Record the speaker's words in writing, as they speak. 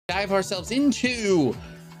dive ourselves into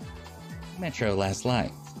Metro Last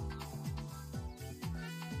Light.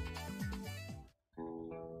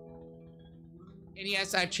 And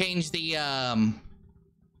yes, I've changed the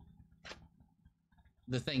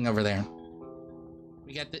thing over there.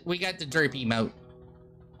 We got the derp emote.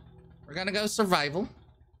 We're gonna go survival.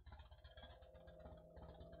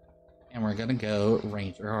 And we're gonna go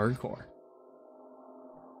Ranger Hardcore.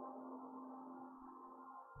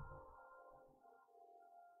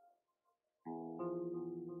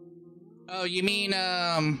 Oh, you mean,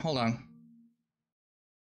 hold on.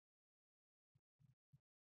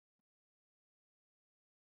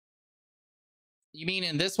 You mean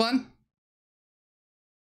in this one?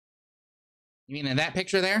 You mean in that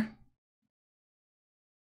picture there?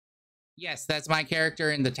 Yes, that's my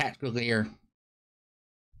character in the tactical gear.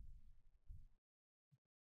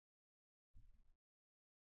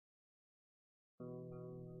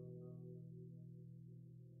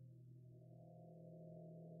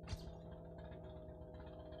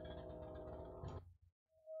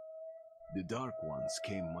 The Dark Ones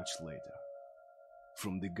came much later,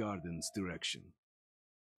 from the garden's direction.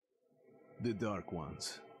 The Dark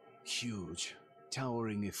Ones, huge,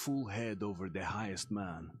 towering a full head over the highest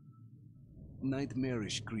man.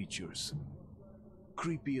 Nightmarish creatures,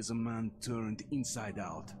 creepy as a man turned inside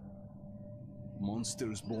out.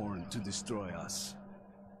 Monsters born to destroy us.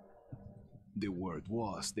 The word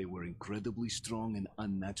was they were incredibly strong and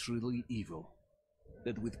unnaturally evil.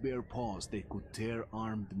 That with bare paws they could tear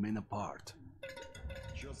armed men apart.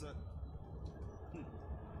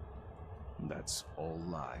 That's all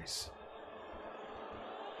lies.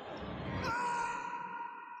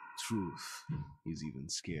 Truth is even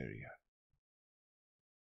scarier.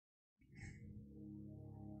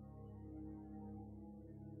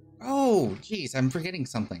 Oh, geez, I'm forgetting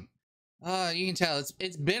something. You can tell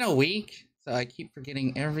it's been a week, so I keep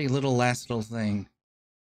forgetting every last little thing.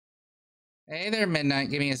 Hey there, Midnight.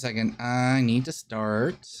 Give me a second. I need to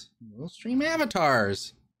start little stream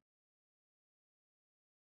avatars.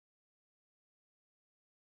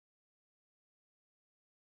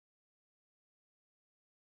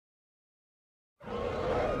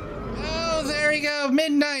 Oh, there you go,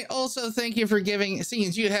 Midnight. Also, thank you for giving.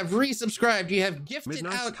 Since you have resubscribed, you have gifted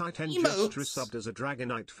out emotes. Just resubbed as a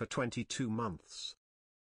Dragonite for 22 months.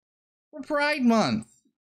 For Pride Month.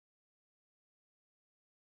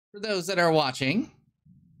 For those that are watching.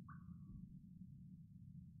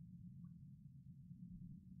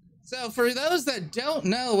 So for those that don't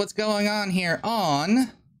know what's going on here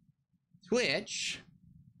on Twitch,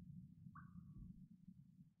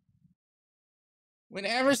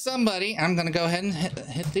 whenever somebody, I'm going to go ahead and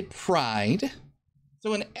hit the Pride.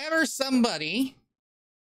 So whenever somebody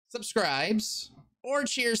subscribes or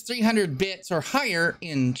cheers 300 bits or higher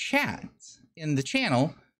in chat, in the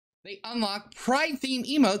channel, they unlock Pride theme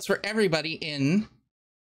emotes for everybody in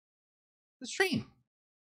the stream.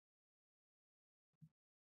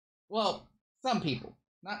 Well, some people,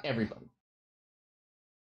 not everybody.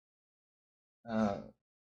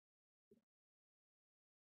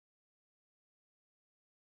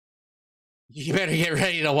 You better get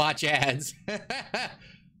ready to watch ads.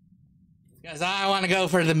 Because I want to go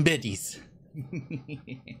for them biddies.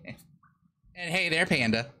 And hey there,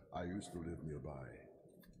 Panda. I used to live nearby.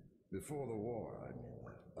 Before the war, I mean,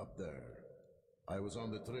 up there. I was on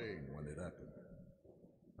the train when it happened.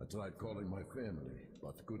 I tried calling my family,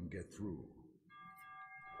 but couldn't get through.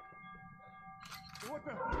 What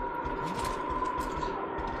the?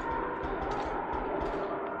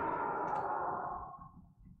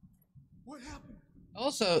 What happened?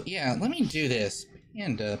 Also, yeah, let me do this.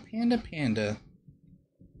 Panda.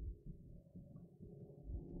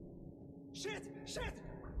 Shit!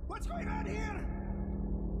 What's going on here?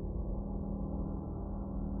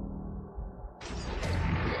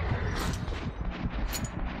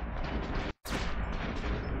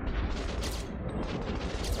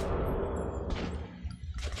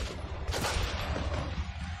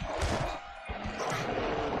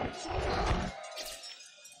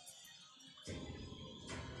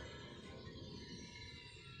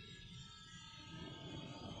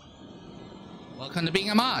 Welcome to being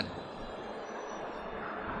a mod.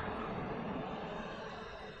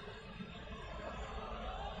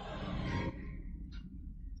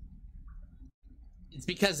 It's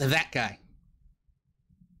because of that guy.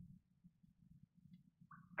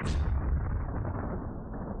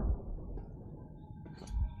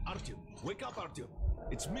 Artyom, wake up, Artyom.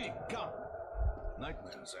 It's me, come.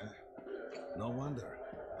 Nightmares, eh? No wonder,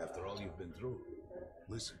 after all you've been through.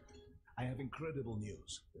 Listen, I have incredible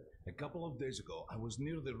news. A couple of days ago, I was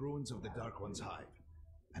near the ruins of the Dark One's hive,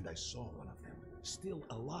 and I saw one of them. still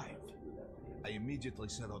alive. I immediately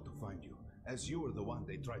set out to find you, as you were the one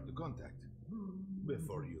they tried to contact,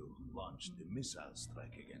 before you launched the missile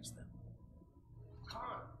strike against them.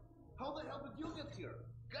 Khan, how the hell did you get here?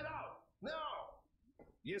 Get out, now!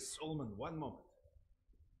 Yes, Ullman, one moment.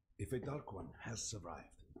 If a Dark One has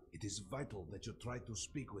survived, it is vital that you try to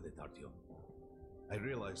speak with it, Artyom. I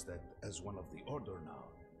realize that, as one of the Order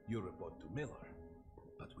now, you report to Miller,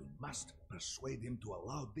 but we must persuade him to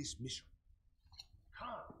allow this mission.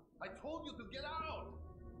 Khan, I told you to get out!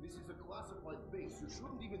 This is a classified base. You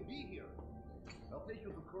shouldn't even be here. I'll take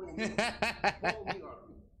you to Colonel Miller. Follow me,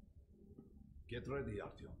 Artyom. Get ready,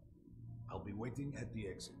 Artyom. I'll be waiting at the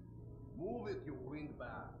exit. Move it, you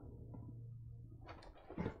wingbat.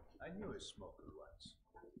 I knew a smoker once.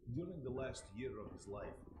 During the last year of his life,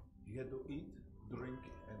 he had to eat, drink,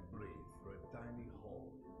 and breathe through a tiny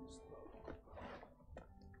hole in his throat.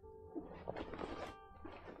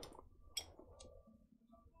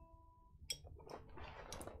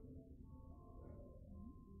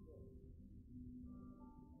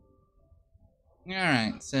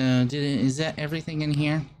 Alright, so is that everything in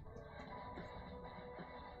here?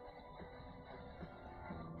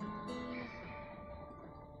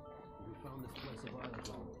 We found this place a while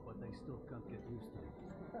ago, but they still can't get used to it.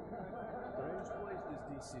 Strange place,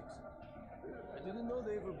 this D6. I didn't know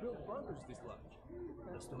they ever built bunkers this large.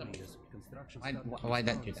 The story is construction Why'd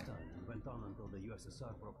that do that? and went on until the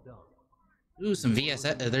USSR broke down. Ooh, some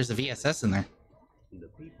VSS. There's a VSS in there. The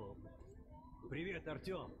people... Привет,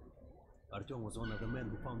 Artyom. Artyom was one of the men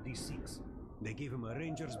who found D6. They gave him a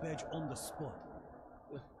ranger's badge on the spot.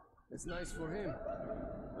 It's nice for him.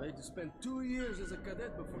 I had to spend 2 years as a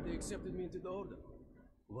cadet before they accepted me into the Order.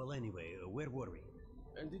 Well, anyway, where were we?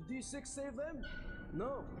 And did D6 save them?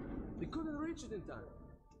 No, they couldn't reach it in time.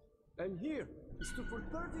 And here, it stood for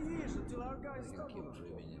 30 years until our guys stopped it.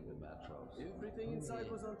 Everything inside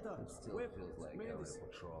was untouched. Weapons, medicine.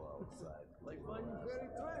 Like finding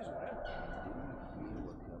buried treasure, eh?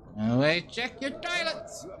 Oh, wait, check your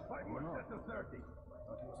toilets!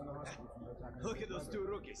 Look at those two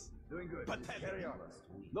rookies. Doing good. Pathetic.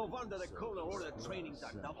 No wonder the Colonel ordered training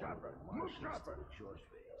to double.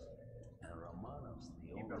 And Romanov's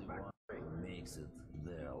the only one who makes it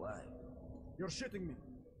there alive. You're shitting me.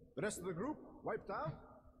 The rest of the group wiped out?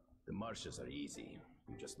 The marshes are easy.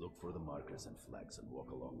 You just look for the markers and flags and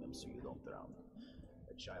walk along them so you don't drown.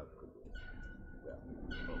 A child could do it.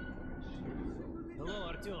 Well,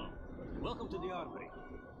 Hello, Artyom. Welcome to the Armory.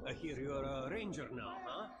 I hear you're a ranger now,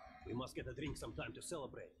 huh? We must get a drink sometime to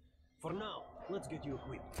celebrate. For now, let's get you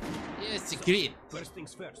equipped. Yes, great. First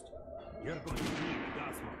things first. You're going to need a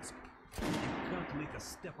gas mask. You can't make a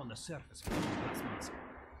step on the surface without a gas mask.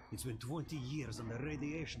 It's been 20 years and the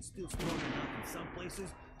radiation's still strong enough in some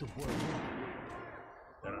places to boil water.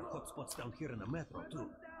 There are hot spots down here in the metro,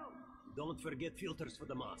 too. Don't forget filters for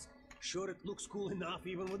the mask. Sure, it looks cool enough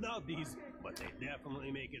even without these, but they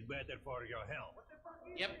definitely make it better for your health.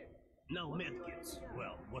 Yep. Now medkits.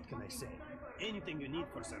 Well, what can I say? Anything you need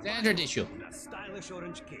for survival Standard issue. in a stylish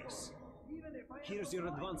orange case. Here's your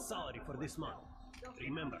advance salary for this month.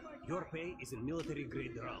 Remember, your pay is in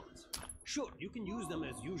military-grade rounds. Sure, you can use them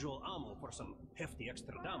as usual ammo for some hefty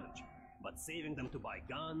extra damage, but saving them to buy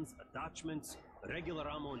guns, attachments, regular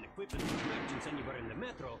ammo and equipment for merchants anywhere in the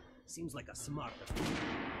metro seems like a smarter move.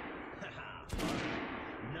 Haha,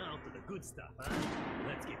 alright. Now to the good stuff, huh?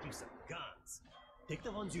 Let's get you some guns. Take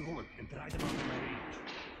the ones you want and try them out on my range.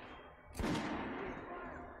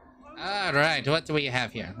 Alright, what do we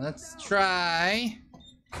have here? Let's try...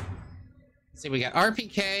 Let's see, we got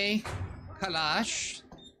RPK, Kalash,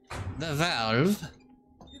 the Valve,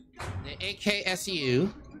 the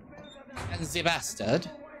AKSU, and the Bastard.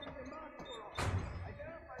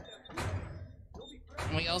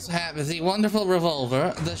 And we also have the wonderful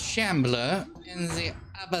revolver, the Shambler, and the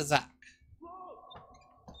Abazak.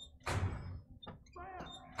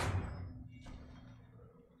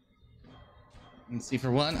 Let's see,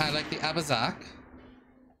 for one, I like the Abazak.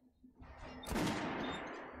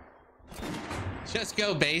 Just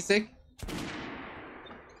go basic.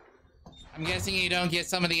 I'm guessing you don't get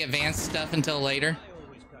some of the advanced stuff until later. I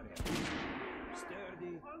always carry a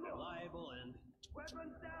sturdy, reliable, and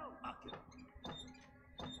weapons down.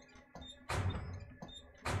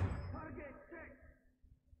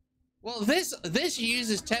 Well, this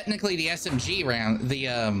uses technically the SMG round,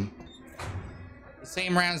 the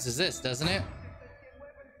same rounds as this, doesn't it?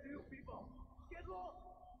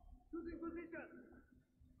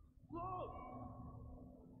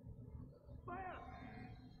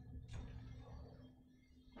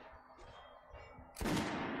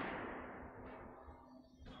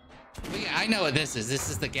 But yeah, I know what this is. This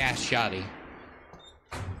is the gas shotty.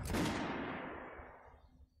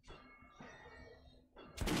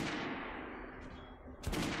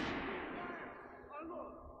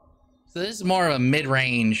 So this is more of a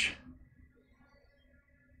mid-range.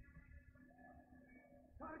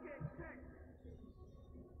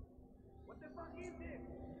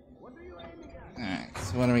 Alright,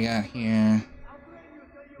 so what do we got here?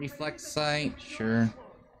 Reflex sight, sure.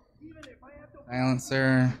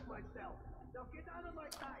 Silencer.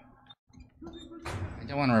 I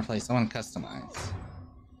don't want to replace, I want to customize.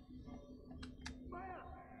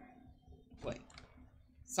 Wait.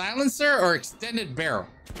 Silencer or extended barrel?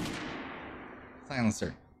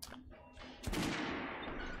 Silencer.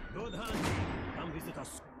 Good hunt. Come visit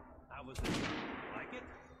us. How was it? Like it?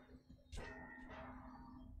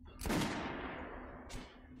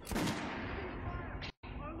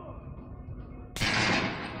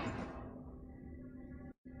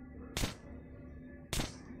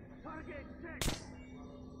 Target check.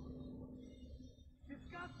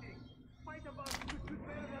 Disgusting. Fight about to do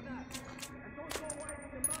better than that. And don't go away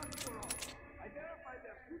with the mask for all. I verified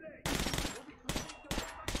them today. We'll be closing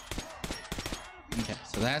to Okay,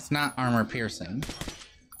 so that's not armor piercing.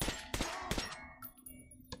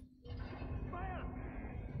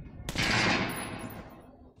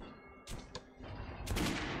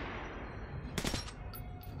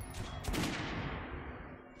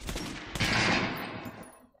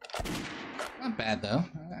 Not bad though.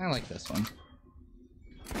 I like this one.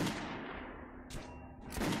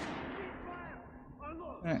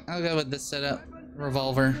 Alright, I'll go with this setup.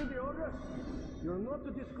 Revolver. You're not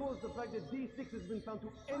to disclose the fact that D6 has been found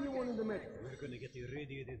to anyone in the metro. We're gonna get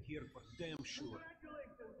irradiated here for damn sure.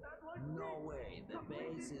 No way, the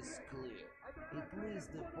base is clear. It means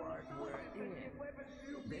the part we're in.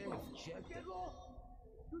 They've checked it.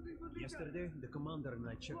 Yesterday, the commander and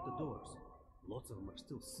I checked the doors. Lots of them are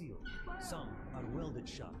still sealed. Some are welded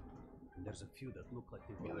shut. And there's a few that look like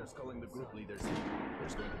they were. Miller's calling the group leaders in.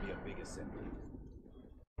 There's going to be a big assembly.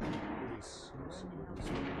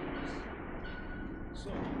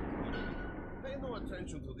 So, pay no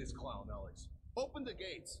attention to this clown, Alex. Open the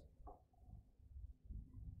gates.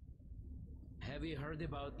 Have you heard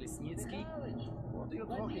about Lesnitsky? What are you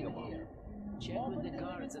talking about? Check with the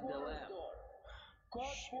guards at the lab.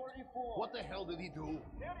 What the hell did he do?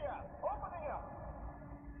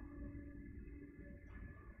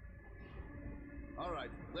 All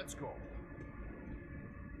right, let's go.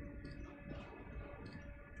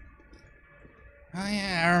 Oh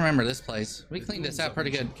yeah, I remember this place. We cleaned this out pretty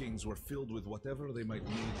good. Kings were filled with whatever they might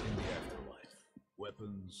need in the afterlife.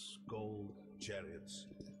 Weapons, gold, chariots.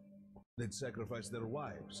 They'd sacrifice their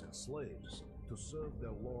wives and slaves to serve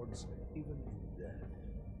their lords even in death.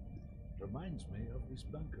 Reminds me of this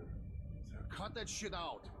bunker. Cut that shit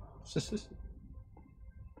out.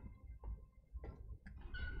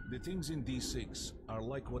 The things in D6 are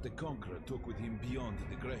like what the Conqueror took with him beyond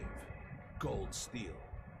the grave. Gold steel,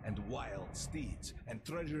 and wild steeds, and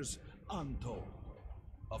treasures untold.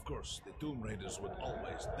 Of course, the Tomb Raiders would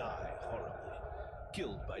always die horribly,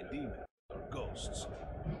 killed by demons or ghosts,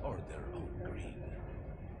 or their own greed.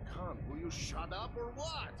 Khan, will you shut up or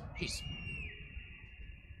what? Peace.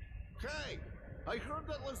 Hey, I heard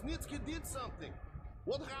that Lesnitsky did something.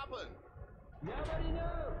 What happened? Nobody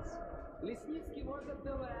knows. Lesnitsky was at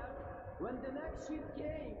the lab. When the next ship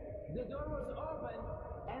came, the door was open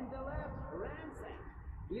and the lab ransacked.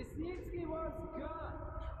 Lesnitsky was gone.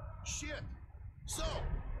 Shit. So,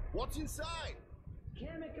 what's inside?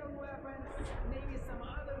 Chemical weapons, maybe some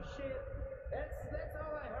other shit. That's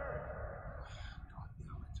all I heard. God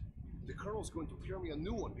damn it. The Colonel's going to tear me a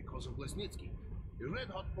new one because of Lesnitsky. A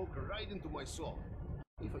red-hot poker right into my soul.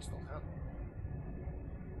 If I still have it.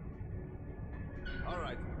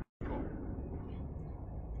 Alright, go.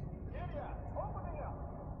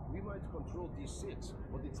 We might control D6,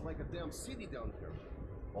 but it's like a damn city down here.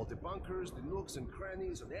 All the bunkers, the nooks and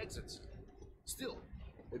crannies and exits. Still,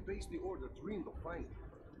 a base the order dreamed of finding.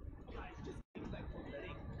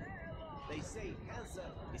 They say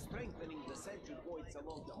Hansa is strengthening the sentry points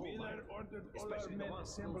along the whole line. Miller ordered all our men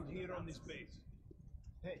assembled here on this base.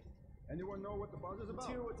 Hey, anyone know what the buzz is about?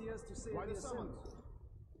 Let's hear what he has to say. Why the summons?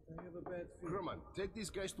 I have a bad feeling. Kerman, take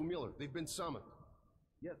these guys to Miller. They've been summoned.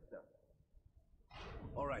 Yes, sir.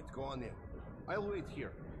 Alright, go on in. I'll wait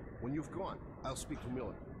here. When you've gone, I'll speak to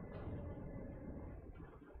Miller.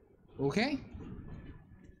 Okay.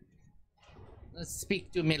 Let's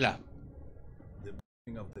speak to Miller. The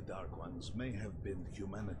burning of the Dark Ones may have been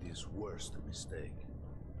humanity's worst mistake.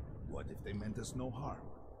 What if they meant us no harm,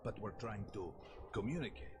 but were trying to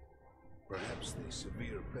communicate? Perhaps the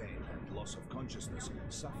severe pain and loss of consciousness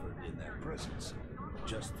suffered in their presence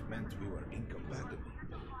just meant we were incompatible.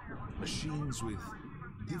 Machines with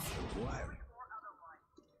different wiring.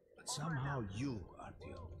 But somehow you,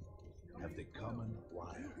 Artyom, have the common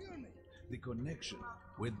wire. The connection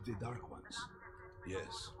with the Dark Ones.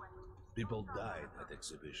 Yes. People died at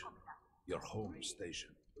Exhibition, your home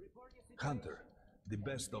station. Hunter, the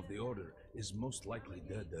best of the Order, is most likely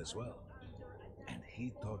dead as well. And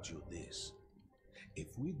he taught you this.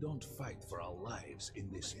 If we don't fight for our lives in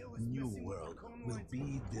this new world, we'll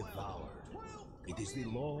be devoured. It is the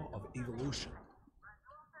law of evolution.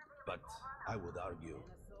 But I would argue,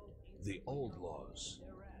 the old laws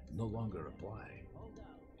no longer apply.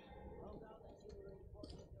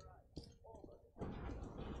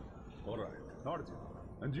 All right, Artyom,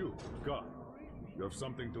 and you, God, you have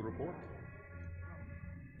something to report?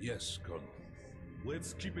 Yes, Colonel.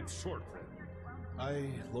 Let's keep it short, friend. I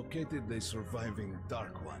located the surviving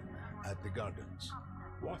Dark One at the gardens.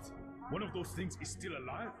 What? One of those things is still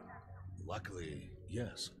alive? Luckily,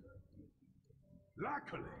 yes.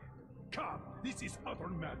 Luckily? Come, this is utter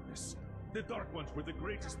madness. The Dark Ones were the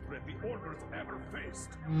greatest threat the Order's ever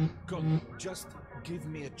faced. Colonel, just give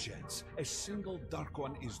me a chance. A single Dark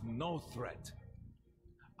One is no threat.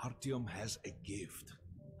 Artyom has a gift.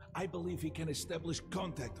 I believe he can establish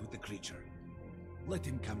contact with the creature. Let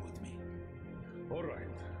him come with me. All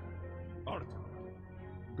right. Artyom,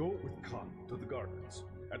 go with Khan to the gardens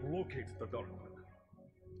and locate the Dark One.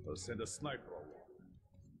 I'll send a sniper along.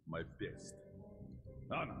 My best.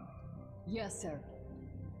 Anna. Yes, sir.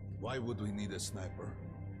 Why would we need a sniper?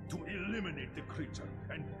 To eliminate the creature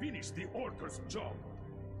and finish the Order's job.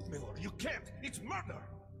 Miller, you can't! It's murder!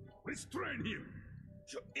 Restrain him!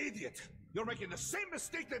 You idiot! You're making the same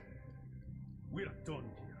mistake that... We're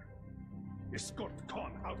done here. Escort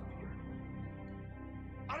Khan out of here.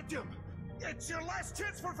 Artyom! It's your last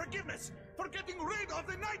chance for forgiveness! For getting rid of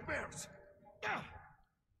the nightmares!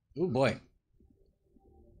 Oh boy.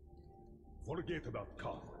 Forget about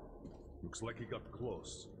Khan. Looks like he got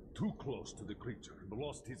close. Too close to the creature and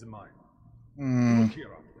lost his mind. Look here,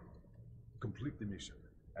 Artyom. Complete the mission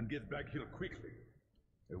and get back here quickly.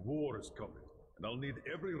 A war is coming, and I'll need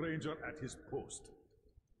every ranger at his post.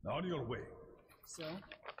 On your way. So,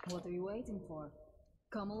 what are you waiting for?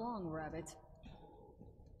 Come along, Rabbit.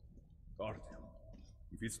 Artyom,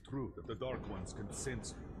 if it's true that the Dark Ones can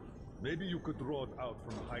sense you, maybe you could draw it out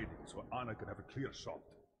from hiding so Anna can have a clear shot.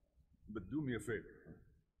 But do me a favor.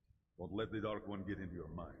 Don't let the Dark One get into your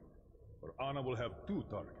mind, or Anna will have 2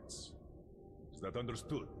 targets. Is that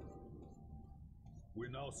understood? We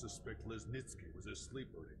now suspect Lesnitsky was a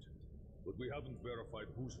sleeper agent, but we haven't verified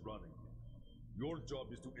who's running him. Your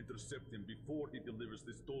job is to intercept him before he delivers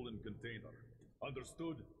the stolen container.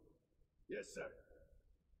 Understood? Yes, sir.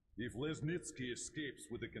 If Lesnitsky escapes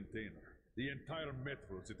with the container, the entire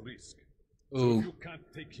metro is at risk. So if you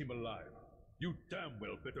can't take him alive, you damn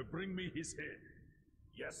well better bring me his head.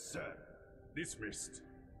 Yes, sir. Dismissed.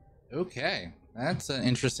 Okay, that's an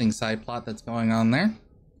interesting side plot that's going on there.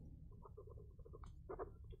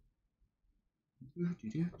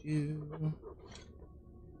 Okay,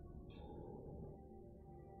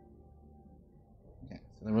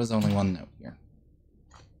 so there was only one note here.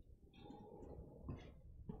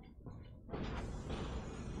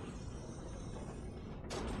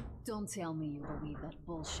 Don't tell me you believe that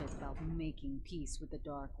bullshit about making peace with the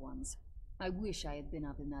Dark Ones. I wish I had been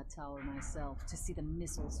up in that tower myself to see the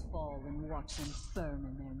missiles fall and watch them burn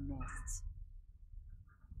in their nests.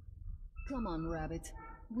 Come on, Rabbit.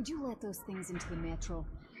 Would you let those things into the metro?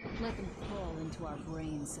 Let them crawl into our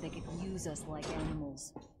brains so they could use us like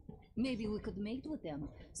animals. Maybe we could mate with them,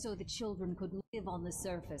 so the children could live on the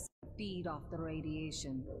surface and feed off the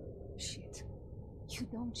radiation. Shit. You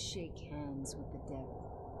don't shake hands with the devil.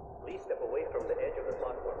 Please step away from the edge of the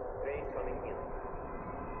platform. Train coming in.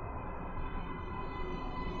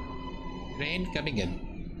 Train coming in.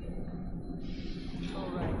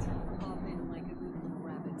 Alright, hop in like a good little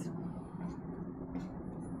rabbit.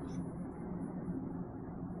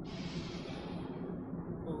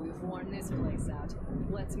 Well, we've worn this place out.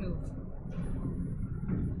 Let's move.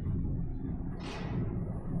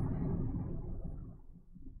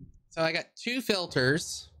 So I got 2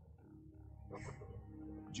 filters.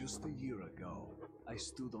 Just a year ago, I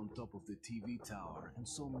stood on top of the TV tower and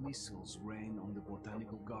saw missiles rain on the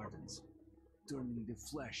botanical gardens, turning the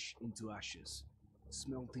flesh into ashes,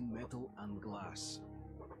 smelting metal and glass.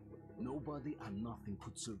 Nobody and nothing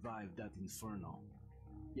could survive that inferno.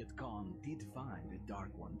 Yet Khan did find a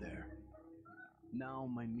Dark One there. Now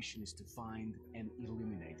my mission is to find and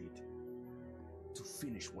eliminate it. To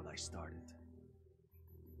finish what I started.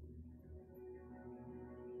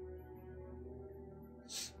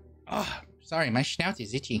 Oh, sorry, my snout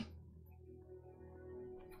is itchy.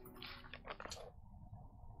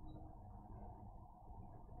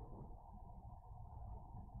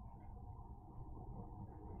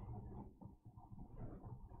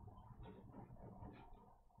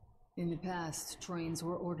 In the past, trains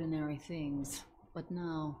were ordinary things, but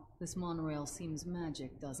now, this monorail seems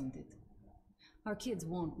magic, doesn't it? Our kids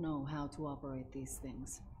won't know how to operate these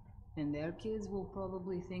things, and their kids will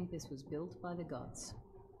probably think this was built by the gods.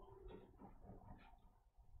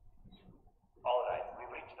 Alright, we've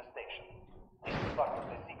reached the station. This is part of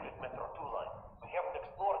the secret Metro 2 line. We haven't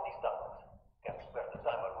explored these tunnels. Can't spare the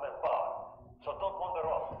time or manpower, so don't wander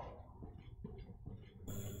off.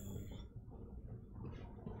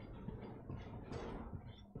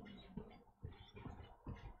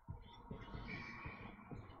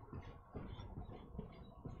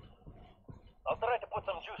 I'll try to put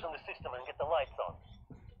some juice in the system and get the lights on.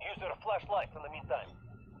 Use your flashlights in the meantime.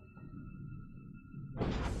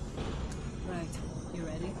 Right, you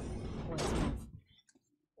ready? Let's move.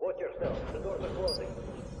 Watch yourself, the doors are closing.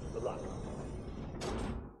 Good luck.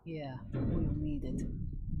 Yeah, we'll need it.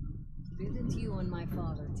 Didn't you and my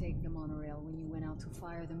father take the monorail when you went out to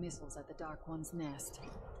fire the missiles at the Dark One's nest?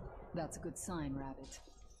 That's a good sign, Rabbit.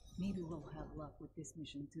 Maybe we'll have luck with this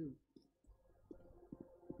mission too.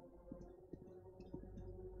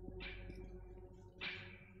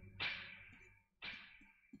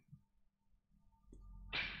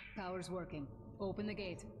 Power's working. Open the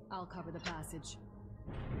gate. I'll cover the passage.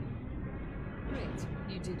 Great.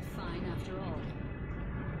 You did fine after all.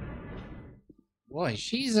 Boy,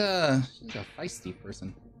 she's a feisty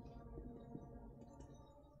person.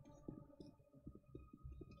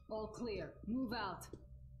 All clear. Move out.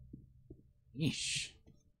 Yeesh.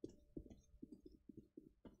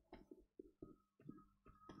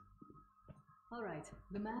 All right.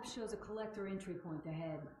 The map shows a collector entry point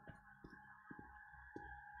ahead.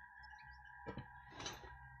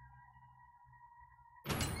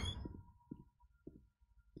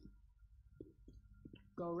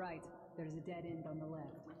 Go right. There's a dead end on the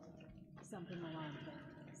left. Something alarmed them.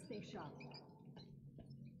 Stay sharp.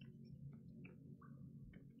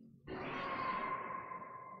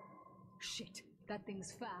 Shit, that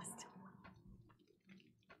thing's fast.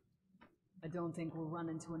 I don't think we'll run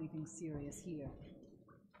into anything serious here.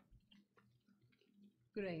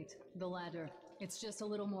 Great, the ladder. It's just a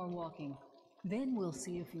little more walking. Then we'll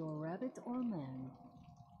see if you're rabbit or man.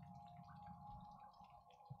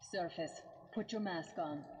 Surface. Put your mask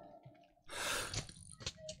on.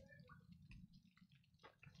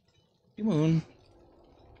 Come on.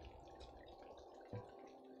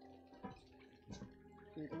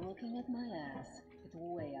 Quit looking at my ass. It's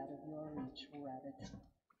way out of your reach, rabbit.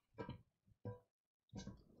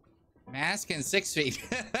 Mask and 6 feet.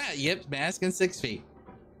 Yep, mask and 6 feet.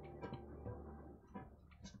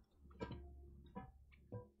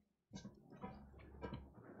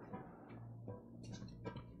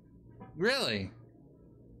 Really?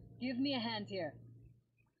 Give me a hand here.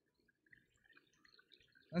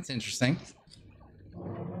 That's interesting.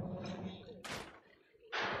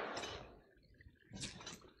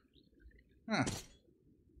 Huh.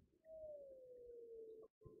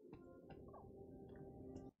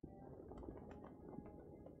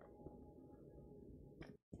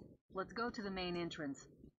 Let's go to the main entrance.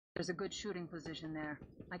 There's a good shooting position there.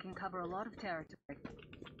 I can cover a lot of territory.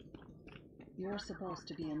 You're supposed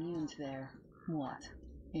to be immune to their... what?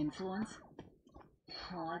 Influence?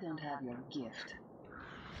 Well, I don't have your gift.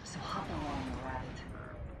 So hop along, rabbit.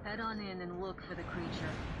 Head on in and look for the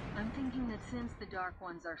creature. I'm thinking that since the Dark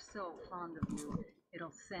Ones are so fond of you,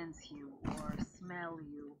 it'll sense you, or smell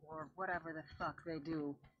you, or whatever the fuck they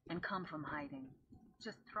do, and come from hiding.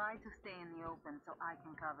 Just try to stay in the open so I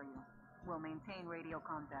can cover you. We'll maintain radio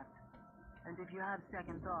contact. And if you have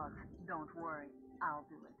second thoughts, don't worry, I'll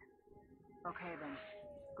do it. Okay then,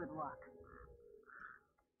 good luck.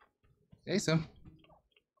 Okay, so.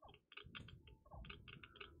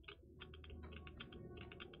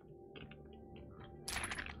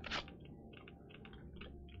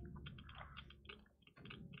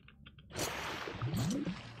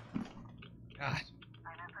 God.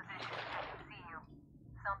 I'm in position I can see you.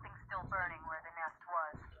 Something's still burning where the nest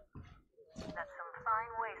was. That's some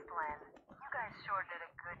fine wasteland. You guys sure did a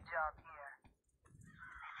good job here.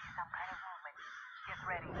 I see some kind of movement. Get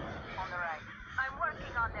ready. On the right. I'm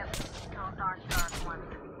working on them. Those aren't Dark Ones.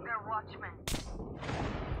 They're watchmen.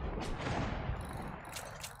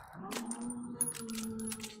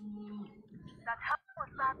 That help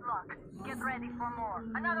was bad luck. Get ready for more.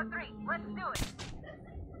 Another 3. Let's do it.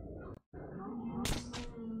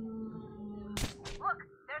 Look,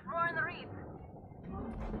 there's more in the reeds.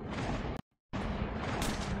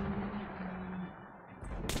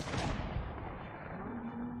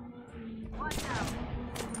 Watch out.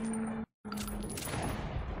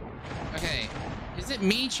 Okay. Is it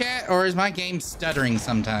me, chat, or is my game stuttering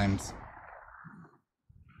sometimes?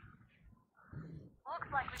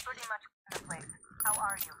 How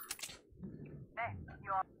are you? Hey,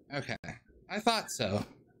 you all... Okay. I thought so.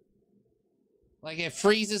 Like, it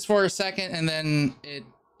freezes for a second and then it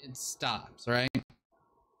stops, right?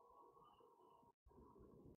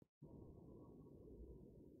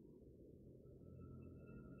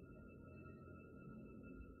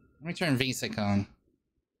 Let me turn VSync on.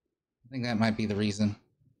 I think that might be the reason.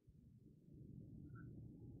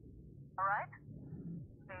 Alright?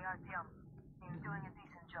 Hey, Artyom. You're doing a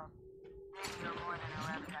decent job. Maybe you're more than a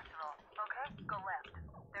left after all. Okay, go left.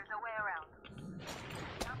 There's a way around.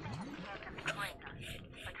 Something at the edge of the crater.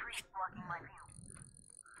 A tree is blocking my view.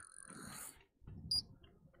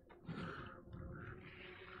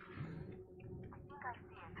 I think I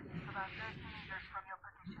see it. About 30 meters from your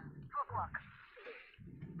position. 2 o'clock.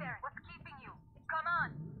 There, what's keeping you? Come on!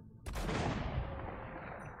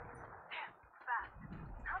 Damn, fast.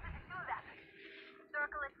 How did it do that?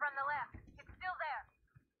 Circle it from the left. It's still there.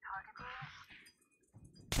 Targeting.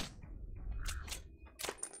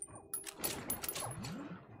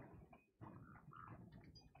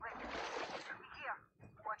 Wait, it should be here.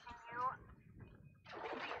 Watching you.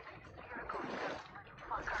 Here it goes, little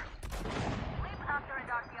fucker. Leap after it,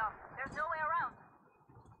 Artyom. There's no way around.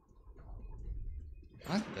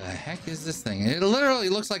 What the heck is this thing? It literally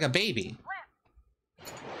looks like a baby. Right.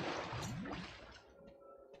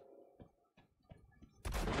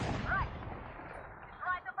 It's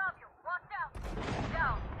right above you. Watch out.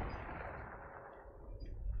 Down.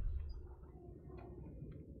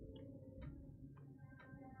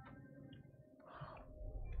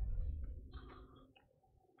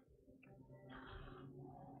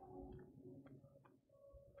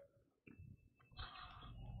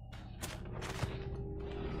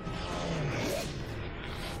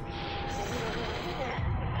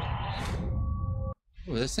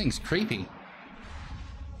 Ooh, this thing's creepy.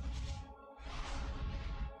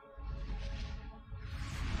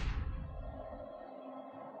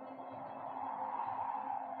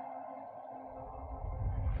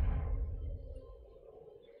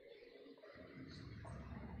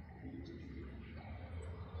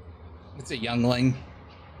 It's a youngling.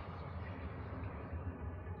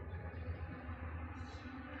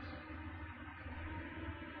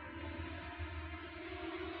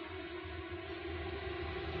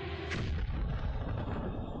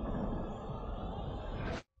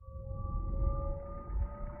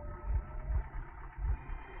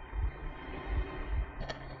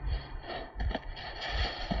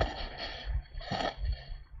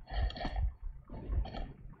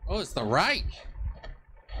 Oh, it's the Reich.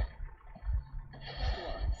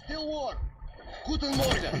 Still warm. Guten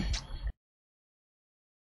Morgen.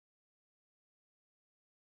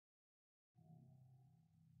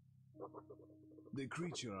 The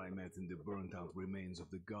creature I met in the burnt-out remains of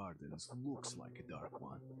the gardens looks like a dark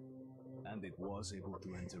one, and it was able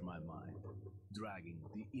to enter my mind, dragging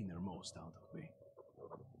the innermost out of me.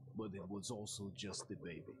 But it was also just a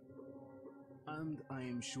baby, and I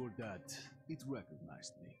am sure that it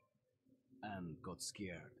recognized me and got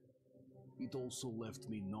scared. It also left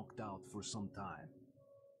me knocked out for some time,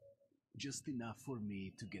 just enough for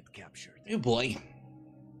me to get captured. Oh boy.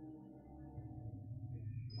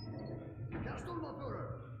 Herr Sturmbannführer,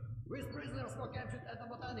 these prisoners were captured at the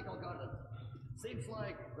botanical garden. Seems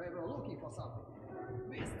like they were looking for something.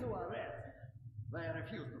 These two are red. They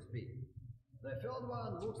refuse to speak. The third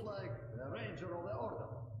one looks like a ranger of the order.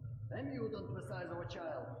 A mutant the size of a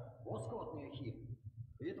child was caught near him.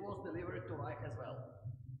 It was delivered to Reich as well.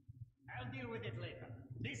 I'll deal with it later.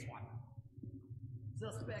 This one.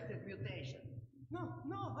 Suspected mutation.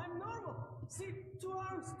 No, I'm normal. See, 2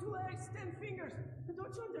 arms, 2 legs, 10 fingers.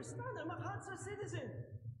 Don't you understand? I'm a Hansa citizen.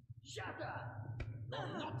 Shut up! No,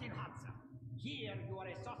 not in Hansa. Here you are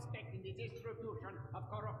a suspect in the distribution of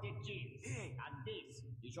corrupted genes. And this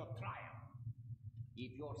is your trial.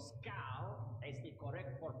 If your skull has the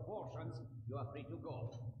correct proportions, you are free to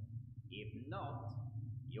go. If not,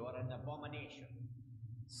 you are an abomination.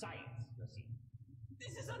 Science, you see.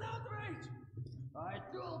 This is an outrage! I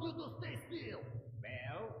told you to stay still!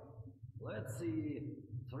 Well? Let's see.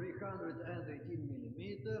 318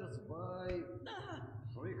 millimeters by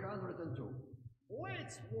 302.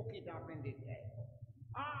 Let's look it up in detail.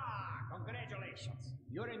 Ah, congratulations.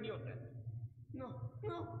 You're a mutant. No.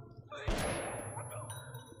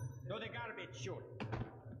 To the garbage chute.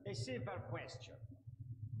 A simple question.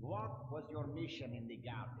 What was your mission in the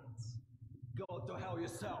gardens? Go to hell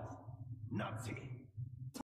yourself, Nazi.